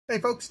Hey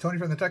folks, Tony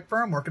from the Tech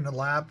Firm, working in the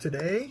lab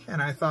today, and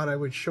I thought I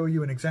would show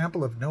you an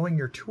example of knowing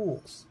your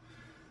tools.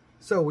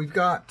 So we've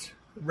got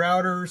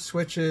routers,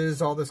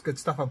 switches, all this good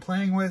stuff I'm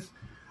playing with.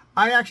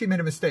 I actually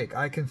made a mistake.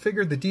 I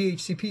configured the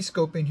DHCP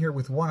scope in here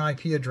with one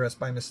IP address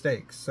by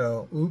mistake.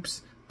 So,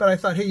 oops. But I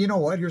thought, hey, you know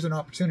what? Here's an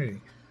opportunity.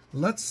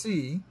 Let's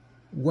see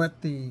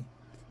what the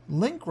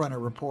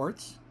Linkrunner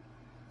reports.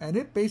 And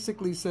it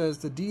basically says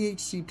the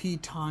DHCP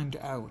timed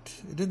out.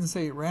 It didn't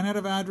say it ran out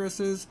of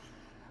addresses.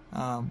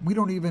 We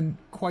don't even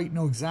quite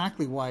know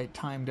exactly why it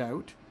timed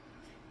out.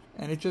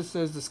 And it just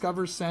says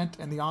discover sent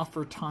and the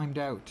offer timed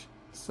out.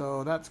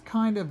 So that's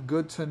kind of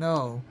good to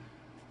know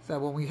that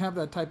when we have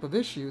that type of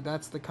issue,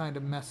 that's the kind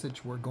of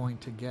message we're going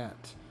to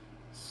get.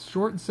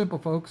 Short and simple,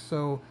 folks.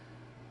 So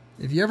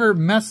if you ever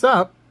mess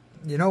up,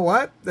 you know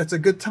what? That's a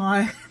good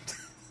time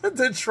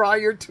to try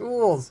your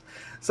tools.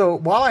 So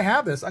while I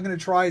have this, I'm going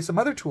to try some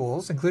other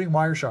tools, including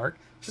Wireshark,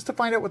 just to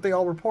find out what they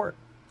all report.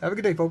 Have a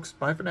good day, folks.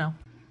 Bye for now.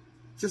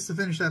 Just to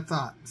finish that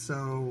thought,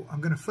 so I'm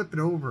going to flip it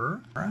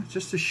over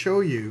just to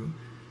show you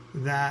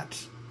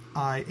that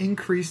I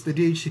increased the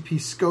DHCP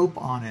scope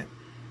on it,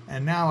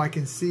 and now I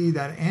can see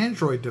that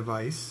Android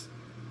device,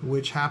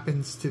 which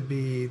happens to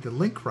be the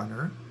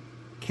Linkrunner,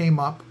 came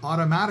up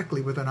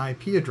automatically with an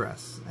IP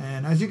address.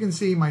 And as you can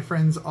see, my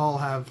friends all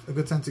have a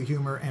good sense of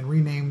humor and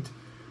renamed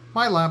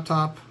my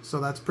laptop,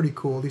 so that's pretty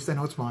cool. At least I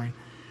know it's mine.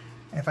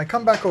 And if I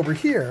come back over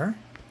here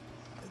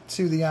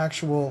to the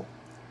actual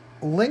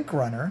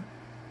Linkrunner,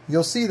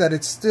 you'll see that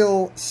it's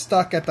still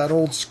stuck at that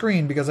old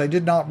screen because I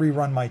did not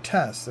rerun my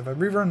test. If I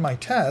rerun my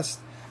test,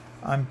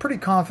 I'm pretty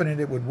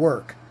confident it would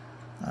work.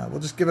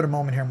 We'll just give it a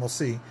moment here and we'll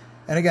see.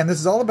 And again, this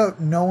is all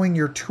about knowing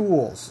your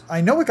tools.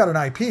 I know it got an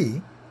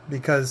IP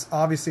because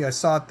obviously I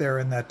saw it there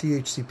in that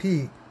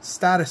DHCP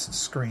status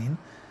screen.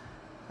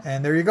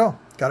 And there you go.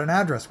 Got an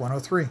address,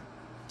 103.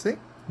 See?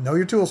 Know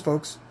your tools,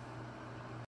 folks.